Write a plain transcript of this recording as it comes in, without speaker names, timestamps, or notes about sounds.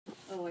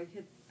Oh, I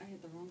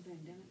hit the wrong thing,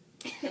 damn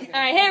it. Okay.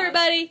 Alright, hey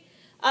everybody!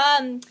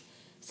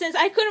 Since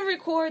I couldn't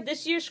record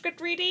this year's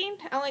script reading,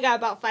 I only got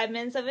about 5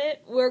 minutes of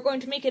it, we're going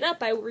to make it up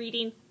by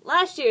reading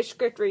last year's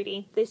script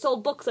reading. They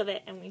sold books of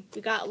it, and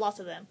we got lots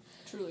of them.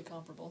 Truly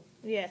comparable.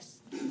 Yes.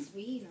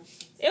 Sweet.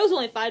 It was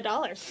only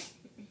 $5.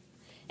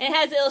 And it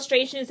has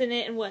illustrations in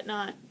it and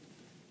whatnot.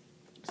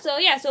 So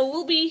yeah, so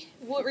we'll be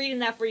reading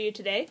that for you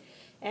today.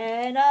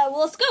 And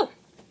well, let's go!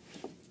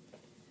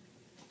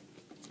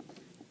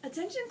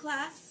 Attention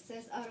class,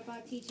 Says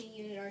Autobot Teaching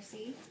Unit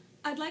RC.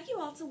 I'd like you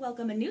all to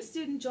welcome a new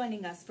student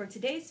joining us for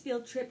today's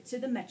field trip to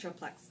the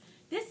Metroplex.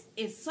 This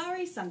is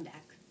Sari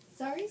Sundak.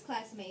 Sari's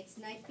classmates,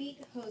 Nightbeat,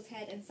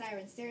 Hosehead, and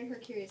Siren stare at her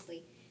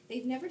curiously.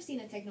 They've never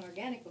seen a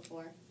techno-organic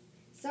before.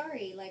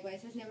 Sari,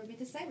 likewise, has never been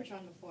to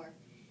Cybertron before.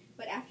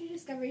 But after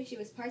discovering she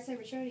was part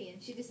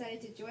Cybertronian, she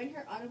decided to join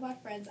her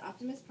Autobot friends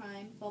Optimus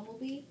Prime,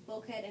 Bumblebee,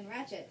 Bulkhead, and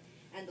Ratchet,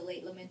 and the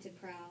late lamented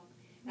Prowl,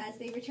 as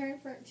they return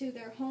to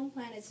their home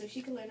planet so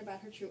she could learn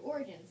about her true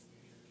origins.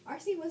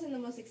 RC wasn't the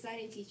most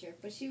exciting teacher,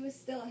 but she was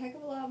still a heck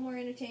of a lot more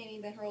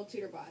entertaining than her old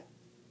tutor bot.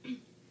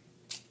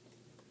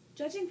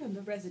 Judging from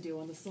the residue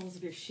on the soles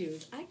of your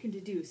shoes, I can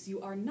deduce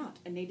you are not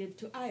a native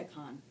to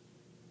Iacon.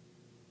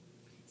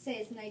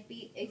 Says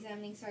Nightbeat,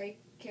 examining Sari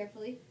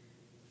carefully.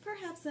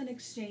 Perhaps an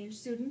exchange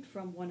student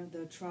from one of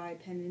the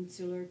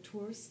tri-peninsular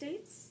tour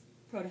states?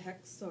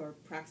 Protohex or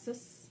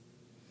Praxis?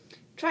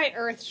 Try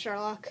Earth,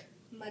 Sherlock.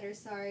 Mutters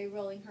Sari,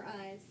 rolling her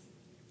eyes.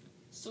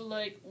 So,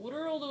 what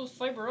are all those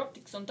fiber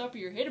optics on top of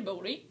your head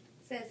about, eh?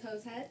 Says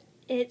Hosehead.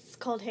 It's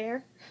called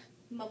hair.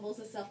 Mumbles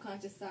a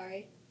self-conscious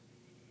Sari.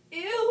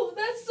 Ew,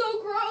 that's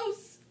so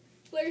gross!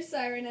 Blares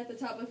Siren at the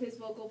top of his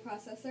vocal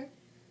processor.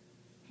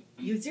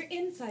 Use your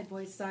inside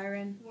voice,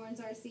 Siren.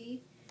 Warns RC.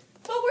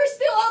 But we're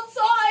still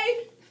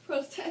outside!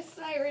 Protests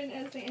Siren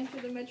as they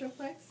enter the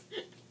Metroplex.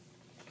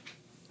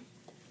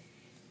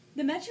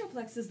 The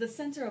Metroplex is the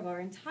center of our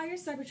entire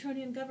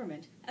Cybertronian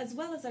government, as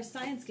well as our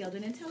Science Guild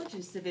and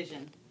Intelligence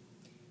Division.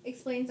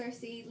 Explains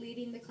RC,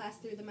 leading the class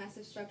through the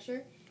massive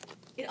structure.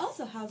 It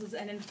also houses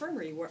an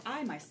infirmary where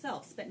I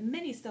myself spent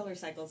many stellar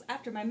cycles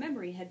after my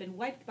memory had been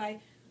wiped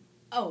by...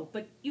 Oh,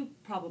 but you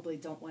probably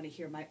don't want to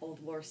hear my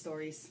old war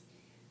stories.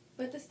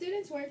 But the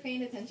students weren't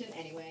paying attention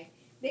anyway.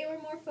 They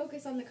were more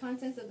focused on the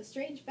contents of the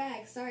strange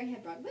bag Sari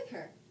had brought with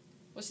her.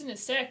 What's in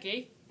this sack,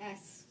 eh?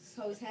 Asks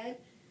Hosehead.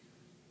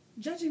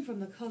 Judging from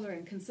the color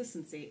and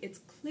consistency, it's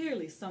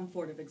clearly some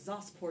sort of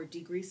exhaust port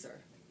degreaser.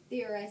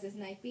 Theorizes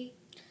Nightbeat.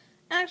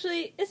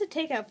 Actually, it's a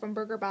takeout from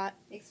BurgerBot.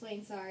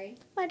 Explains Sari.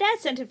 My dad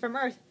sent it from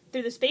Earth,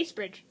 through the space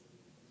bridge.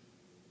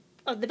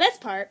 Oh, the best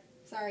part.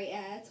 Sari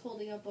adds,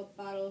 holding up a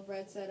bottle of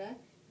red soda.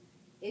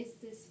 Is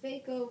this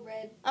Faco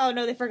red... Oh,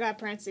 no, they forgot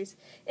parentheses.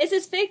 It's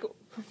this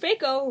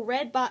Faco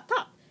Red Bot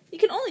Pop. You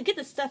can only get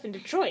this stuff in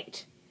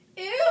Detroit.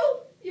 Ew!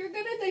 You're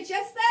gonna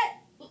digest that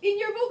in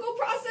your vocal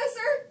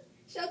processor?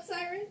 Shouts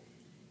Siren.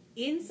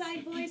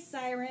 Inside voice,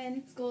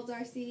 Siren. Scolds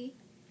RC.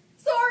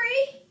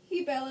 Sorry!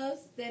 He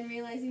bellows, then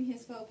realizing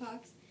his faux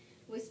pox,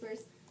 whispers,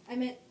 I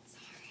meant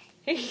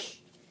sorry.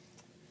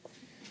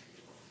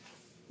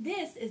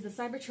 This is the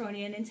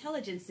Cybertronian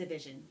Intelligence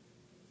Division.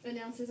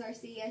 Announces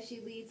RC as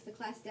she leads the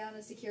class down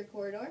a secure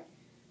corridor.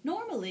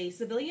 Normally,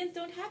 civilians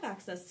don't have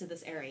access to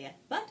this area,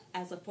 but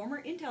as a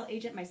former Intel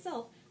agent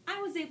myself,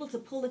 I was able to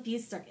pull a few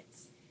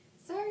circuits.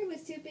 Sari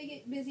was too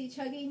busy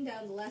chugging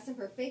down the last of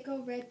her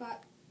Faco Red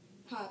Bot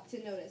Pop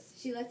to notice.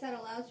 She lets out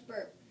a loud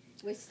burp,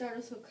 which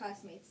startles her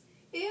classmates.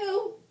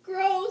 Ew!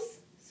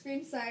 Gross!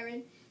 Screams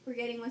Siren,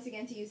 forgetting once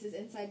again to use his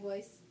inside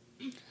voice.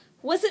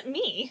 Wasn't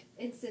me.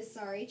 Insists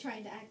Sari,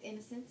 trying to act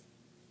innocent.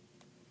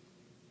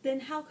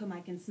 Then how come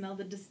I can smell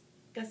the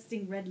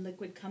disgusting red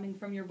liquid coming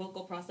from your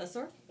vocal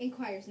processor?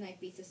 Inquires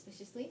Nightbeat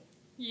suspiciously.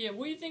 Yeah,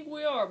 what do you think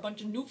we are, a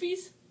bunch of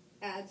noofies?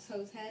 Adds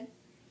Hosehead.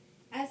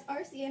 As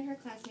RC and her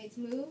classmates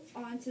move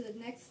on to the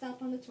next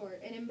stop on the tour,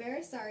 an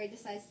embarrassed Sari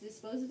decides to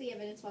dispose of the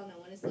evidence while no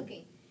one is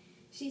looking.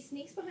 She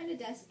sneaks behind a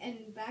desk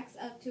and backs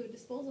up to a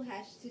disposal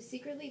hatch to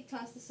secretly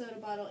toss the soda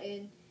bottle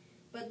in,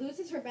 but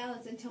loses her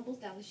balance and tumbles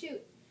down the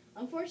chute.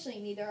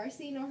 Unfortunately, neither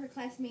RC nor her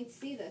classmates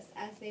see this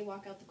as they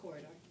walk out the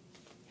corridor.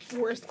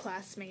 Worst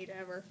classmate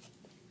ever.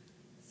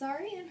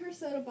 Sari and her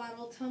soda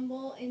bottle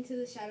tumble into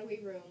the shadowy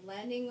room,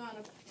 landing on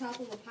top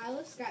of a pile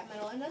of scrap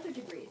metal and other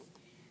debris.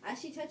 As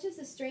she touches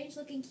a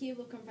strange-looking cube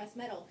of compressed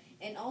metal,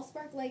 an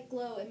all-spark-like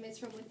glow emits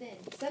from within.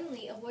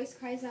 Suddenly, a voice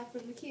cries out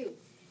from the cube.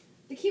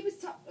 The cube is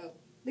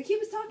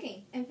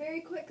talking, and very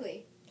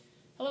quickly.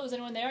 Hello, is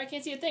anyone there? I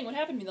can't see a thing. What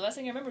happened to me? The last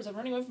thing I remember is I'm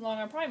running away from Long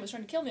Arm Prime, who was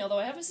trying to kill me, although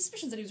I have a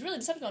suspicion that he was really a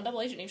Decepticon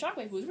double agent named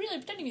Shockwave, who was really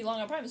pretending to be Long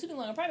Arm Prime, assuming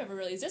Long Arm Prime ever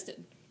really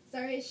existed.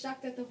 Sari is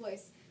shocked at the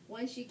voice.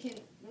 Once she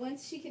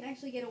can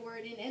actually get a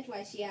word in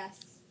edgewise, she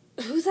asks,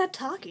 Who's that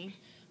talking?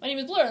 My name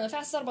is Blur, and the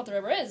fastest Autobot there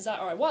ever is that,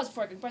 or I was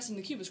before I compressed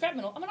into the cube of scrap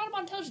metal. I'm an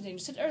Autobot intelligence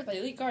agent sent to Earth by the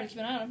elite guard to keep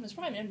an eye on Optimus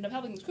Prime, and ended up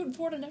helping this crew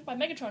forward enough by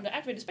Megatron to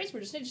activate a space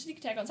bridge to stage a sneak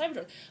attack on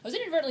Cybertron. I was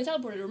inadvertently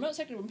teleported to a remote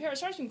sector where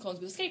Paris Starscream clones,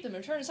 but escaped them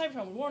and returned to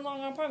Cybertron with Warren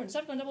Long Arm Prime and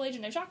Decepticon double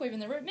agent named Shockwave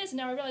in their midst, and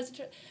now I realized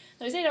that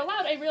I say it out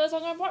loud, I realized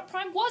Long Arm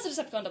Prime was a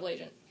Decepticon double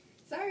agent.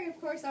 Sari, of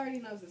course, already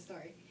knows the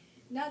story.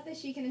 Not that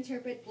she can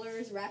interpret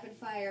Blur's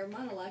rapid-fire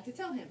monologue to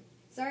tell him.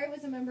 Sari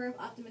was a member of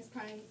Optimus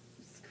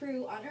Prime's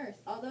crew on Earth.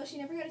 Although she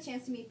never had a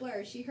chance to meet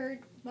Blur, she heard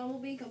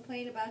Bumblebee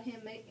complain about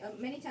him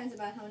many times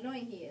about how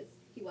annoying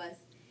he was.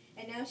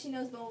 And now she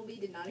knows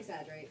Bumblebee did not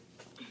exaggerate.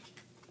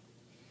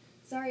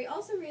 Sari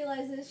also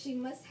realizes she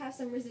must have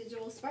some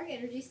residual spark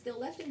energy still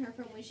left in her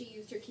from when she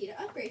used her key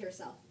to upgrade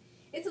herself.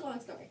 It's a long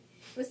story,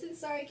 but since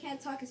Sari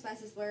can't talk as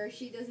fast as Blur,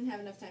 she doesn't have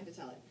enough time to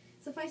tell it.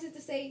 Suffice it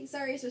to say,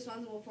 Sari is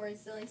responsible for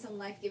instilling some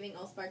life-giving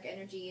all-spark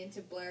energy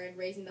into Blur and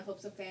raising the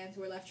hopes of fans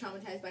who were left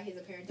traumatized by his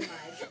apparent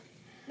demise.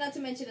 Not to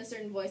mention a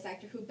certain voice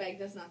actor who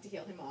begged us not to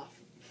kill him off.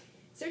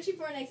 Searching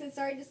for an exit,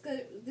 Sari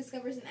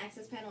discovers an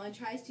access panel and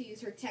tries to use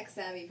her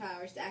tech-savvy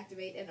powers to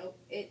activate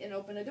it and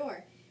open a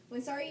door.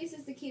 When Sari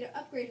uses the key to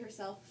upgrade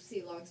herself,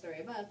 see long story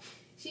above,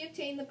 she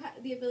obtained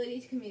the ability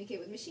to communicate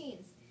with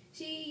machines.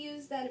 She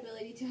used that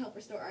ability to help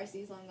restore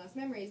RC's long-lost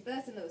memories, but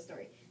that's another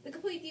story. The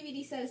complete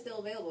DVD set is still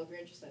available if you're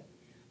interested.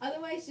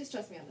 Otherwise, just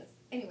trust me on this.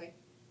 Anyway,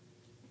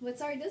 what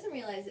Sari doesn't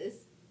realize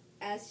is,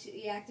 as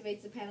she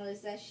activates the panel, is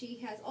that she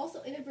has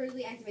also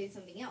inadvertently activated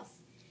something else.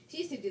 She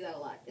used to do that a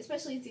lot,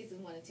 especially in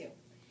seasons 1 and 2.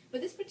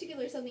 But this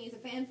particular something is a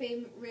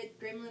fan-favorite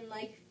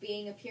gremlin-like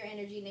being of pure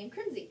energy named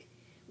Crimzeek.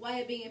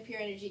 Why a being of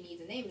pure energy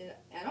needs a name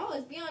at all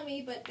is beyond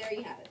me, but there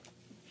you have it.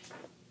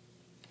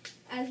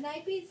 As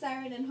Nightbeat,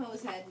 Siren, and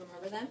Hosehead,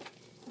 remember them,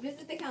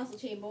 visit the council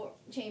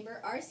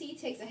chamber, RC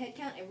takes a head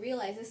count and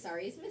realizes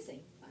Sari is missing,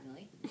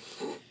 finally.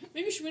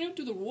 Maybe she went out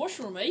to the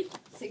washroom, eh?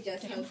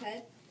 Suggests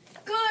Hosehead.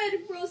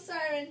 Good, Rose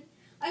Siren.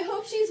 I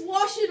hope she's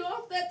washing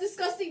off that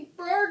disgusting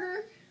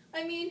burger.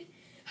 I mean,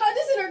 how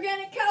does an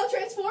organic cow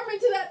transform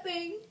into that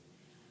thing?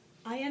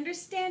 I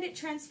understand it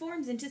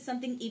transforms into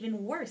something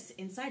even worse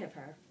inside of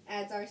her.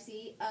 Adds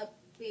RC, up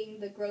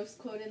being the gross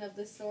quotient of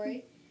the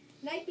story.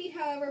 Nightbeat,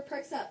 however,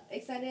 perks up,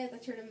 excited at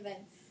the turn of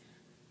events.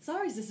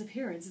 Sari's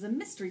disappearance is a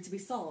mystery to be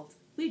solved.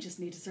 We just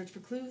need to search for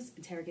clues,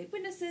 interrogate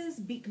witnesses,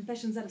 beat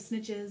confessions out of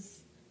snitches.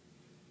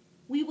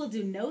 We will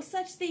do no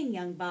such thing,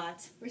 young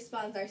bot.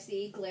 Responds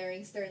RC,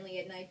 glaring sternly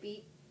at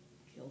Nightbeat.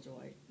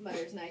 Killjoy.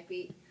 Mutters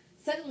Nightbeat.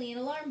 Suddenly, an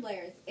alarm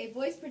blares. A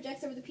voice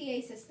projects over the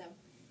PA system.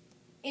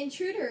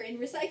 Intruder in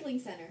recycling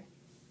center.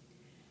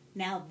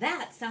 Now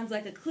that sounds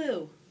like a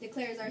clue.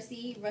 Declares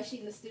RC,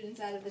 rushing the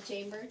students out of the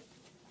chamber.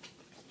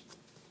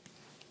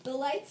 The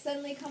lights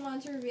suddenly come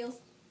on to reveal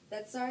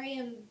that Sari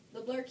and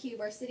the Blur Cube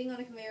are sitting on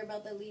a conveyor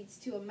belt that leads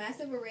to a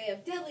massive array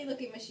of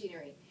deadly-looking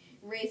machinery.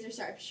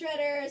 Razor-sharp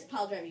shredders,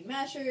 pile-driving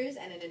mashers,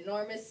 and an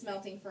enormous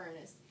smelting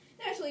furnace.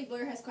 Naturally,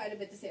 Blur has quite a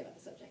bit to say about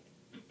the subject.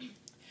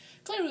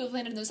 Clearly, we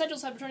landed in the Central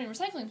Cybertronian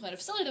Recycling Plant, a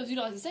facility that was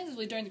utilized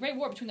extensively during the Great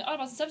War between the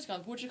Autobots and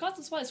Decepticons, for which the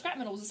constant supply of scrap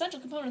metal was an essential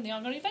component in the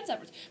ongoing defense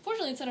efforts.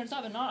 Fortunately, the center has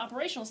not been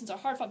non-operational since our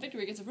hard-fought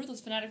victory against the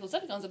ruthless fanatical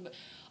Decepticons,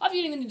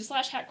 obviating the need to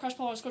slash, hack, crush,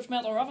 polish, scorch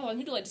metal, or otherwise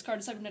mutilate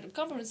discarded cybernetic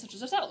components such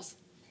as ourselves.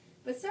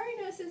 But Sari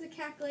notices a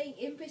cackling,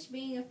 impish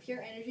being of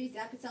pure energy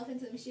zap itself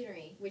into the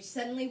machinery, which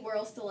suddenly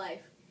whirls to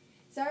life.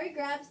 Sari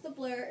grabs the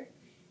Blur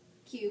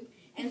Cube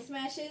and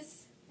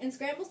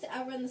scrambles to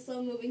outrun the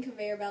slow-moving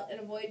conveyor belt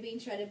and avoid being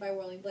shredded by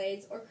whirling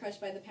blades or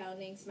crushed by the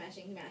pounding,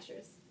 smashing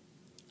mashers.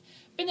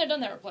 Been there, done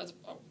that, replies...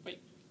 Oh,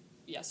 wait.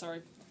 Yeah,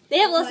 sorry. They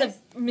have lots of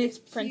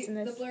misprints in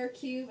The this. Blur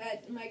Cube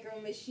at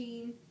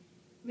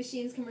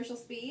Machine's commercial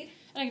speed.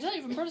 And I can tell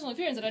you from personal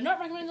experience that I do not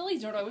recommend in the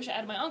least, nor do I wish to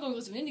add my ongoing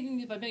list of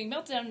indignities by being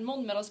melted down in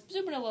molten metal,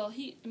 supernova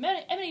heat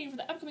emanating from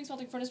the upcoming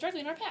smelting furnace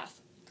directly in our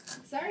path.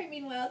 Sari,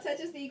 meanwhile,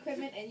 touches the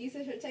equipment and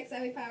uses her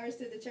tech-savvy powers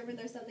to determine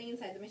there's something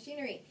inside the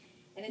machinery.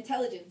 An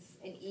intelligence.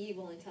 An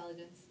evil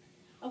intelligence.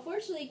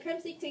 Unfortunately,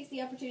 Crimzeek takes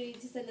the opportunity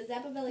to send a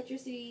zap of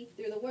electricity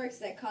through the works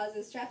that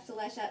causes straps to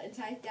lash out and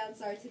ties down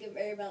Sari to the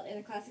conveyor belt in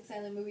a classic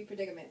silent movie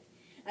predicament,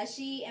 as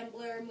she and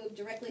Blur move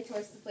directly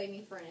towards the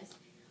flaming furnace.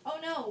 Oh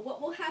no, what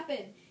will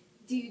happen?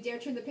 Do you dare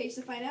turn the page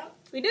to find out?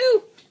 We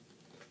do!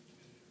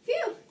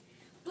 Phew!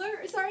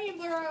 Sari and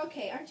Blur are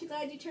okay. Aren't you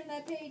glad you turned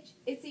that page?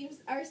 It seems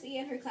RC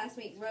and her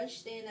classmate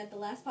rushed in at the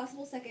last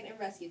possible second and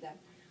rescued them.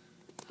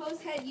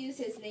 Hosehead used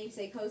his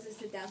namesake hoses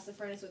to douse the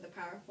furnace with a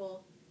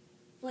powerful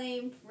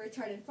flame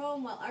retardant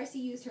foam, while RC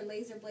used her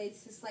laser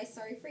blades to slice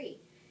Sari free.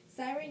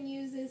 Siren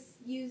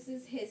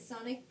uses his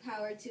sonic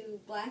power to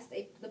blast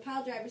the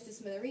pile drivers to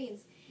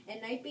smithereens,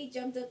 and Nightbeat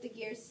jumped up the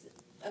gears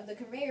of the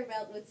conveyor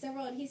belt with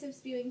several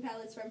adhesive-spewing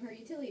pallets from her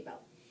utility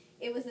belt.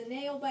 It was a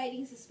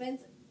nail-biting,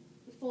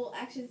 suspenseful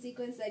action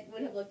sequence that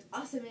would have looked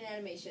awesome in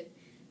animation,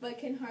 but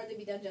can hardly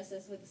be done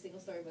justice with a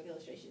single storybook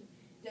illustration.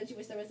 Don't you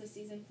wish there was a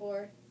season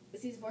 4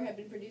 had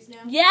been produced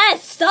now?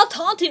 Yes! Stop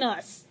taunting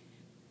us!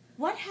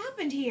 What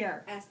happened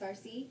here? Asked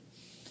RC.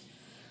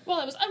 Well,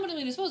 I was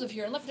unwittingly disposed of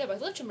here and left for dead by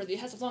the lift chamber of the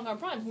Hess of Long Gone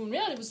Prime, who in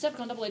reality was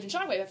Decepticon Double Agent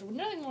Shockwave, after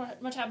nothing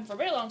much happened for a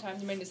very long time,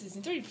 remaining to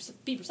season 3 to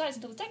be precise,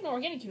 until the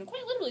techno-organic unit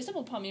quite literally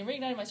stumbled upon me and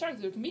reignited my starting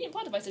through a convenient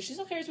plot device that she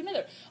still carries to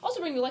another, also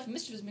bringing to life a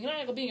mischievous,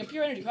 maniacal being of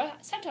pure energy,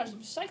 sabotaged the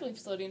recycling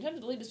facility and attempted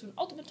to lead us to an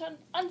ultimate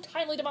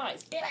untimely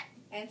demise.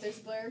 Answers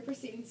Blur,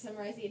 proceeding to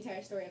summarize the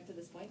entire story up to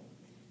this point.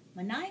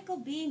 Maniacal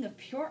being of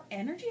pure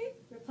energy?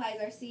 Replies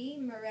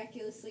RC,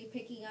 miraculously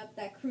picking up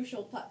that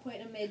crucial plot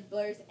point amid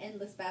Blur's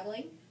endless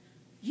babbling.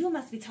 You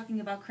must be talking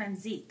about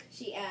Kremzik.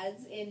 She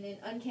adds in an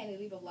uncanny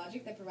leap of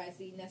logic that provides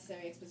the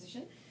necessary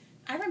exposition.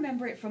 I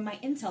remember it from my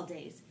Intel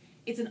days.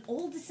 It's an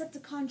old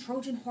Decepticon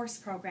Trojan horse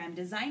program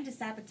designed to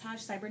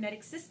sabotage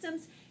cybernetic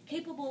systems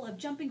capable of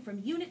jumping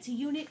from unit to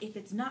unit if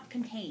it's not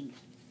contained.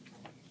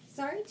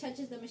 Sari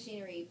touches the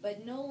machinery,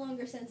 but no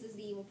longer senses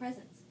the evil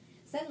presence.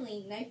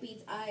 Suddenly,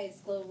 Nightbeat's eyes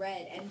glow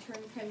red and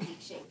turn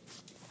Kremzik shape.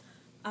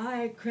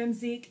 I,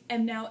 Kremzik,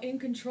 am now in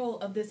control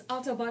of this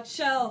Autobot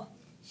shell.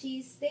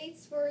 She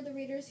states for the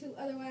readers who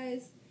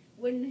otherwise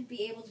wouldn't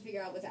be able to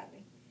figure out what's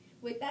happening.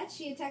 With that,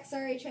 she attacks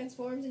Sari,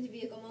 transforms into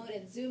vehicle mode,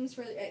 and zooms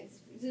for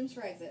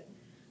exit.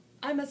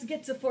 I must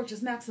get to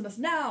Fortress Maximus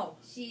now!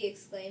 She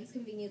exclaims,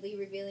 conveniently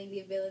revealing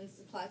the villain's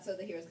plot so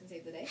the heroes can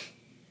save the day.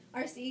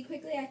 RC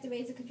quickly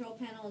activates a control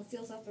panel and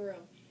seals off the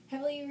room.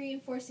 Heavily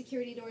reinforced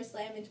security doors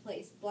slam into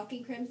place,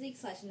 blocking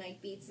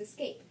Kremzik/Nightbeat's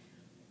escape.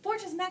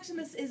 Fortress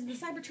Maximus is the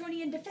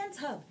Cybertronian defense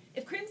hub.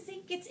 If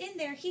Kremzik gets in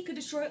there, he could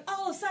destroy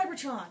all of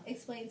Cybertron.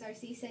 Explains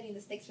RC, setting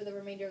the stakes for the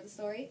remainder of the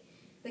story.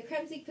 The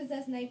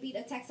Kremzik-possessed Nightbeat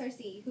attacks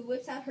RC, who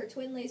whips out her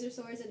twin laser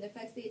swords and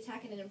deflects the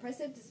attack in an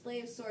impressive display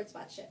of sword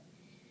sportsmanship.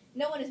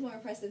 No one is more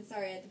impressed than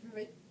Sari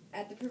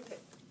at the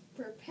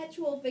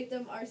perpetual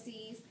victim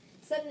RC's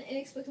sudden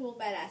inexplicable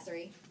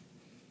badassery.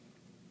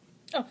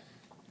 Oh,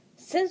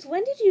 since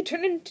when did you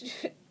turn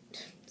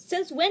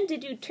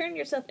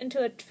yourself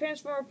into a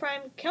Transformer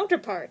Prime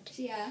counterpart?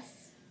 She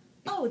asks.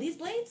 Oh, these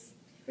blades?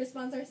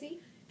 Responds RC.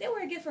 They were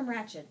a gift from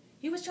Ratchet.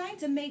 He was trying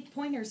to make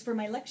pointers for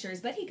my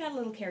lectures, but he got a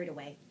little carried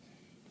away.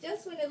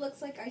 Just when it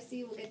looks like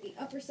RC will get the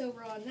upper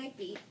silver on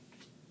Nightbeat,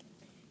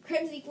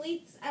 Kremzik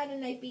leaps out of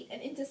Nightbeat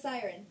and into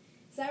Siren.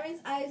 Siren's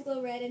eyes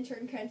glow red and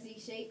turn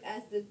Kremzik shape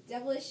as the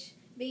devilish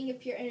being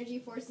of pure energy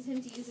forces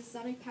him to use his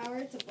sonic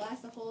power to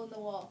blast a hole in the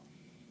wall.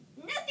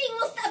 Nothing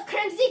will stop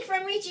Kremzik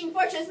from reaching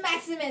Fortress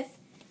Maximus!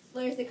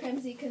 Blares the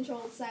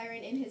Kremzik-controlled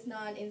Siren in his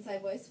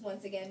non-inside voice,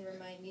 once again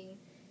reminding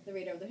the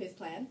reader of his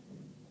plan.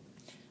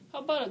 How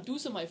about a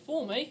deuce of my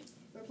foam, eh?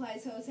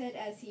 Replies Hosehead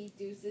as he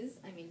doses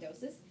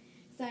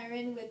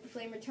Siren with the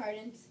flame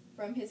retardant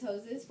from his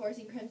hoses,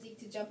 forcing Kremzik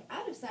to jump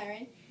out of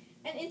Siren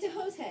and into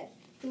Hosehead,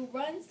 who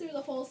runs through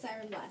the hole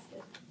Siren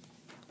blasted.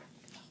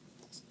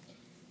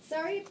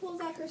 Sari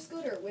pulls out her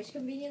scooter, which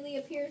conveniently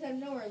appears out of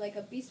nowhere like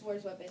a Beast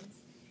Wars weapons.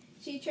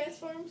 She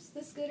transforms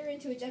the scooter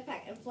into a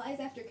jetpack and flies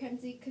after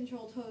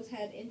Kremzik-controlled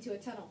Hosehead into a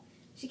tunnel.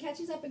 She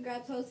catches up and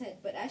grabs Hosehead,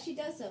 but as she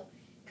does so,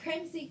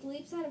 Kremzik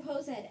leaps out of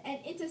Hosehead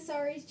and into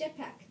Sari's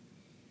jetpack.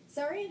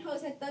 Sari and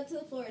Hosehead thud to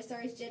the floor as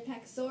Sari's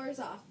jetpack soars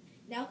off,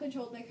 now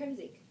controlled by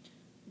Kremzik.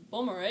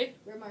 Bummer, eh?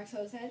 Remarks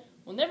Hosehead.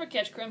 We'll never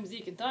catch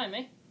Kremzik in time,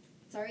 eh?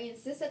 Sari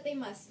insists that they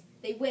must.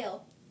 They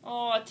will,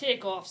 Aw,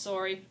 take off,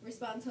 sorry.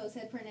 responds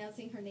Hosehead,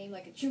 pronouncing her name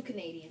like a true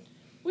Canadian.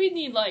 We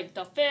need, like,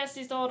 the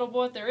fastest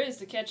Autobot there is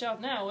to catch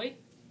up now, eh?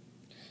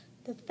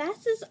 The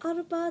fastest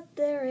Autobot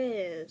there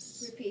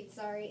is. Repeats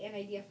Sari, an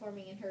idea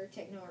forming in her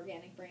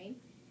techno-organic brain.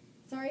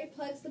 Sari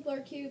plugs the blur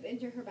cube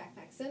into her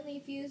backpack.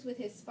 Suddenly fused with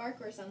his spark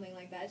or something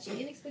like that,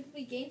 she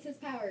inexplicably gains his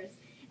powers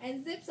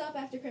and zips up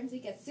after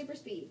Kremzik gets super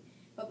speed.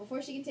 But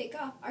before she can take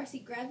off,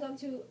 RC grabs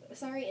onto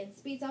Sari and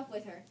speeds off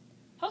with her.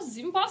 How's this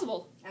even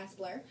possible? Asks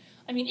Blur.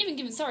 I mean, even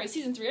given Sari's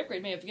Season 3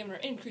 upgrade may have given her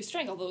increased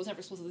strength, although it was never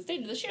explicitly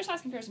stated, the sheer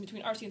size comparison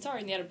between RC and Sari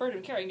and the added burden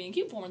of carrying me in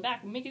cube form and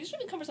back would make it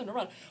extremely cumbersome to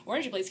run, or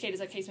energy blade skate as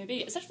that case may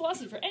be. Such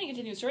velocity for any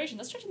continuous duration,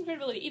 thus stretching the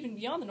credibility even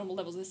beyond the normal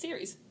levels of the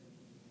series.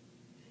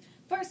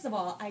 First of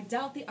all, I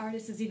doubt the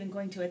artist is even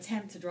going to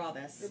attempt to draw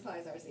this.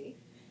 Replies RC.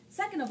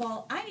 Second of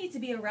all, I need to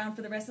be around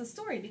for the rest of the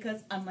story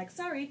because, unlike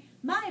Sari,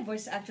 my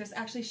voice actress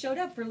actually showed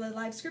up for the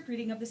live script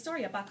reading of the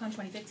story at Botcon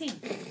 2015.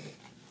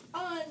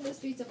 On the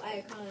streets of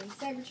Iacon,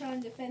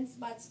 Cybertron defense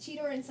bots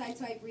Cheetor and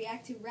Sideswipe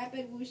react to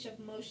rapid whoosh of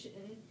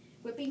motion,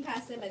 whipping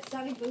past them at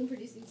sonic boom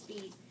producing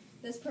speed,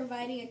 thus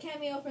providing a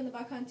cameo from the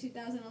Botcon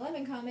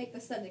 2011 comic, The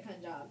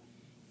Stunticon Job.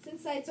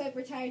 Since Sideswipe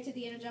retired to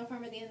the Energel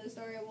farm at the end of the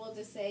story, we'll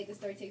just say the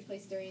story takes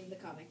place during the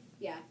comic.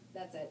 Yeah,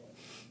 that's it.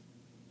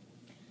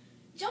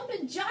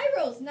 Jumpin'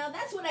 gyros! Now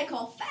that's what I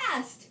call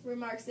fast!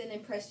 Remarks an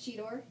impressed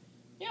Cheetor.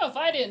 You know, if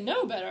I didn't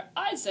know better,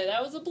 I'd say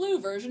that was a blue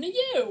version of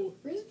you.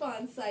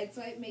 Responds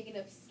Sideswipe, making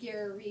an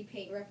obscure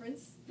repaint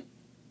reference.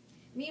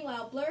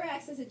 Meanwhile, Blur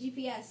acts as a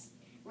GPS,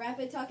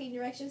 rapid talking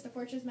directions to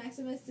Fortress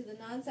Maximus to the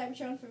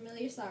non-Cybertron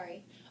familiar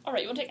Sari.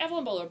 Alright, you want to take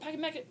Avalon Bowler,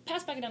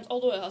 past Macadam's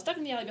old oil house, duck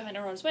in the alley behind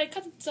our own way,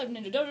 cut the sub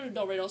ninja dodo to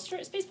Del Rado,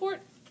 spaceport.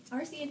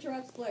 RC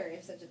interrupts Blur,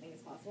 if such a thing is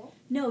possible.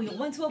 No, you'll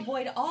want to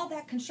avoid all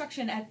that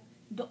construction at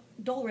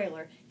Dole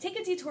Railer. Take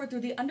a detour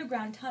through the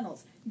underground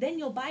tunnels. Then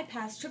you'll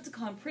bypass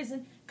Triptychon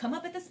Prison, come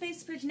up at the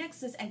Space Bridge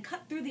Nexus, and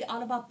cut through the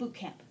Autobot boot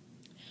camp.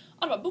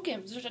 Autobot boot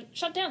camp was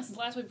shut down since the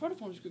last wave of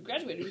protoforms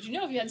graduated. Did you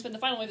know if you hadn't spent the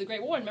final wave of the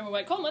Great War and remember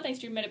White Coma thanks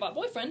to your Medibot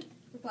boyfriend?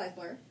 Replies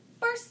Blur.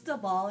 First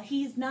of all,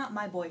 he's not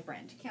my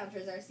boyfriend.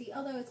 Counters RC,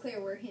 although it's clear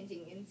we're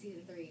hinting in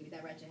Season 3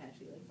 that Ratchet had a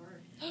feeling for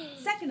her.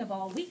 Second of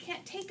all, we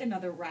can't take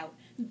another route.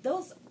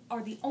 Those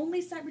are the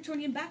only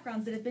Cybertronian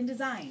backgrounds that have been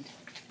designed.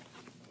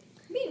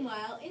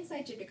 Meanwhile,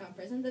 inside Triptychon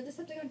Prison, the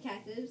Decepticon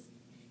captives,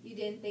 you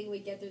didn't think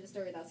we'd get through the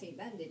story without seeing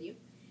them, did you?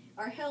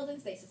 are held in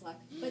stasis lock.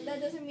 But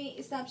that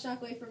doesn't stop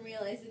Shockwave from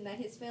realizing that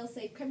his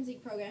fail-safe Crimson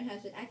program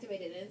has been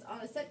activated and is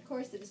on a set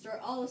course to destroy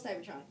all of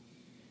Cybertron.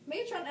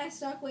 Megatron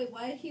asks Shockwave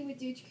why he would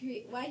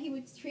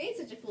create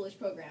such a foolish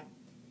program.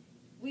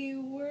 We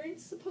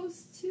weren't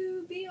supposed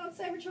to be on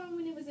Cybertron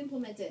when it was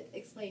implemented,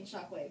 explained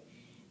Shockwave.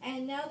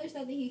 And now there's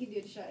nothing he can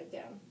do to shut it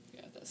down.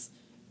 Got this.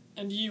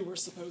 And you were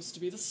supposed to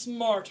be the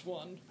smart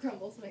one.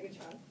 Grumbles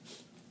Megatron.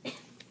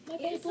 My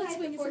Inside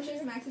the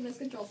Fortress Maximus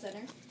Control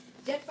Center,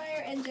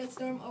 Jetfire and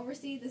Jetstorm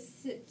oversee the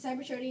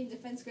Cybertronian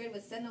defense grid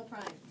with Sentinel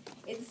Prime.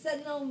 It's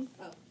Sentinel...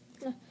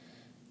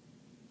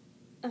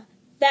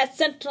 That's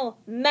Sentinel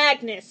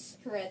Magnus.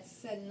 Corrects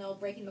Sentinel,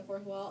 breaking the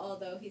fourth wall,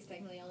 although he's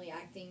technically only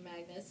acting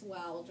Magnus,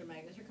 while Ultra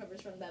Magnus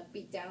recovers from the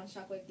beatdown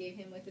Shockwave gave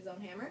him with his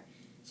own hammer.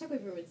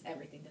 Shockwave ruins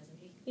everything, doesn't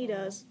he? He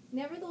does.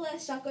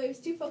 Nevertheless, Shockwave is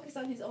too focused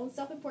on his own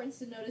self-importance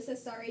to notice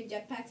as Sorry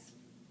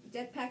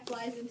jetpack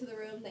flies into the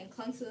room, then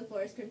clunks to the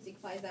floor as Crimson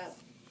flies out,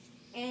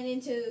 and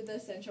into the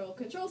central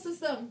control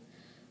system.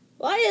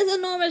 Why is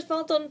enormous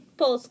photon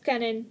pulse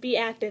cannon be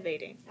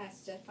activating?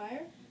 Asks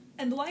Jetfire.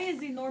 And why is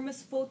the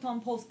enormous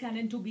photon pulse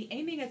cannon to be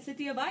aiming at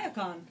City of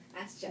Iacon?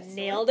 Asks Jetstorm.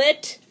 Nailed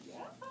it. Yeah.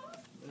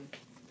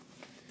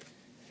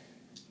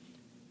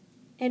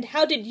 And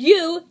how did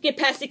you get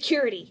past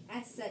security?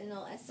 Asks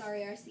Sentinel as Sorry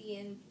RC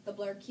and the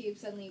Blur Cube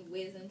suddenly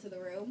whiz into the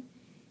room.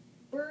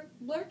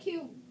 Blur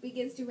Cube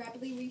begins to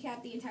rapidly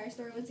recap the entire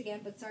story once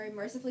again, but Sorry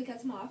mercifully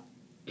cuts him off.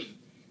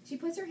 She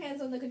puts her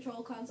hands on the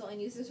control console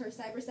and uses her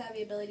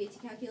cyber-savvy ability to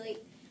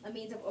calculate a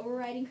means of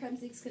overriding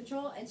Kremzeek's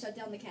control and shut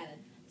down the cannon.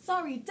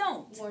 Sorry,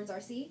 don't! Warns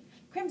RC.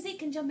 Kremzeek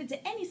can jump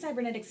into any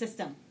cybernetic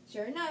system.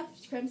 Sure enough,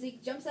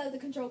 Kremzeek jumps out of the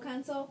control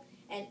console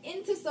and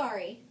into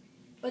Sorry.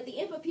 But the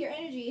imp of pure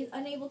energy is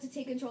unable to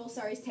take control of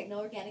Sorry's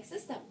techno-organic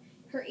system.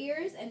 Her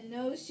ears and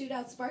nose shoot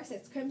out sparks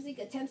as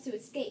Kremzeek attempts to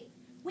escape.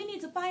 We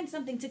need to find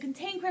something to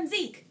contain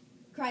Kremzeek!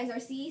 Cries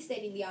RC,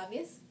 stating the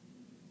obvious.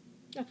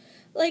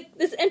 Like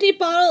this empty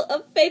bottle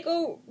of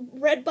Faco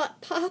Red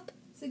Pop?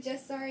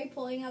 Suggests Sorry,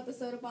 pulling out the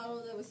soda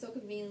bottle that was so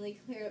conveniently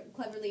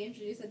cleverly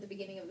introduced at the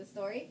beginning of the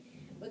story.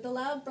 With a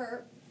loud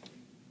burp,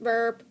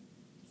 Burp.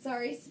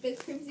 Sorry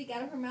spits Kremzeek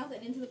out of her mouth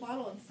and into the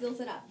bottle and seals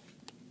it up.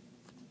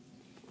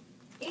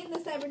 In the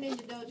Cyber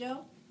Ninja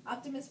Dojo,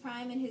 Optimus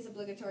Prime in his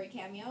obligatory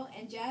cameo,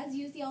 and Jazz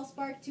use the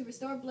Allspark to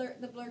restore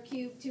the Blur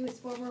Cube to his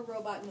former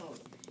robot mode,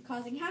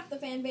 causing half the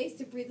fan base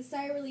to breathe a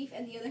sigh of relief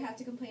and the other half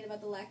to complain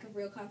about the lack of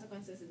real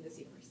consequences in this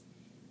universe.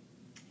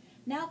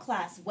 Now,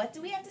 class, what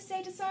do we have to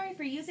say to Sorry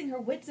for using her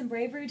wits and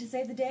bravery to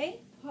save the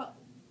day?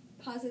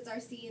 Posits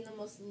RC in the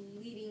most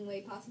leading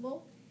way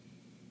possible.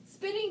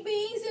 Spitting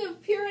beings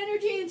of pure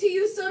energy into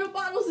used soda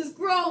bottles is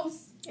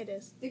gross! It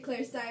is.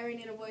 Declares Siren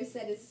in a voice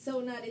that is so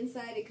not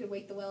inside it could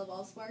wake the well of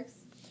all sparks.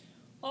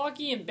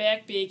 Augie and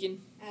back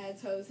bacon.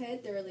 Adds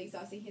Hosehead, thoroughly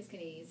exhausting his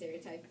Canadian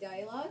stereotype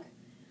dialogue.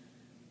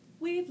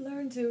 We've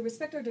learned to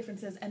respect our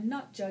differences and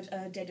not judge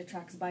a data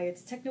tracks by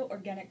its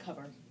techno-organic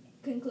cover.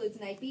 Concludes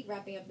Nightbeat,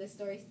 wrapping up this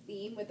story's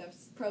theme with a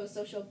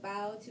pro-social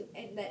bow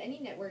that any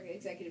network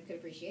executive could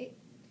appreciate.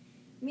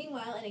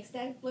 Meanwhile, an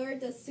ecstatic Blur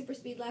does super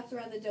speed laps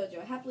around the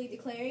dojo, happily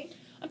declaring,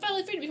 I'm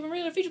finally free to become a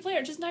regular feature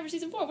player just in time for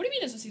Season 4. What do you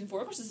mean this was Season 4?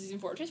 Of course it's Season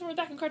 4. Transformers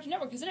back on Cartoon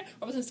Network, isn't it?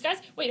 Robots in Disguise?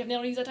 Wait, I've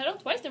never used that title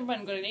twice? Never mind,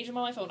 I'm going to name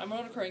on my phone. I'm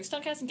on recurring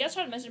stuntcast and guest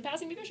shot, message in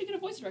passing. Maybe I should get a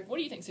voice director. What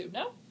do you think, Sue?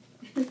 No?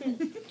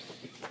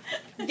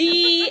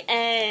 The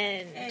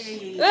end.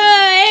 Hey.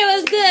 Oh, it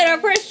was good.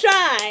 Our first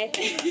try.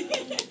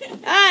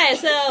 Alright,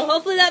 so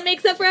hopefully that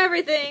makes up for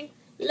everything.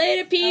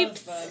 Later,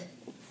 peeps. That was fun.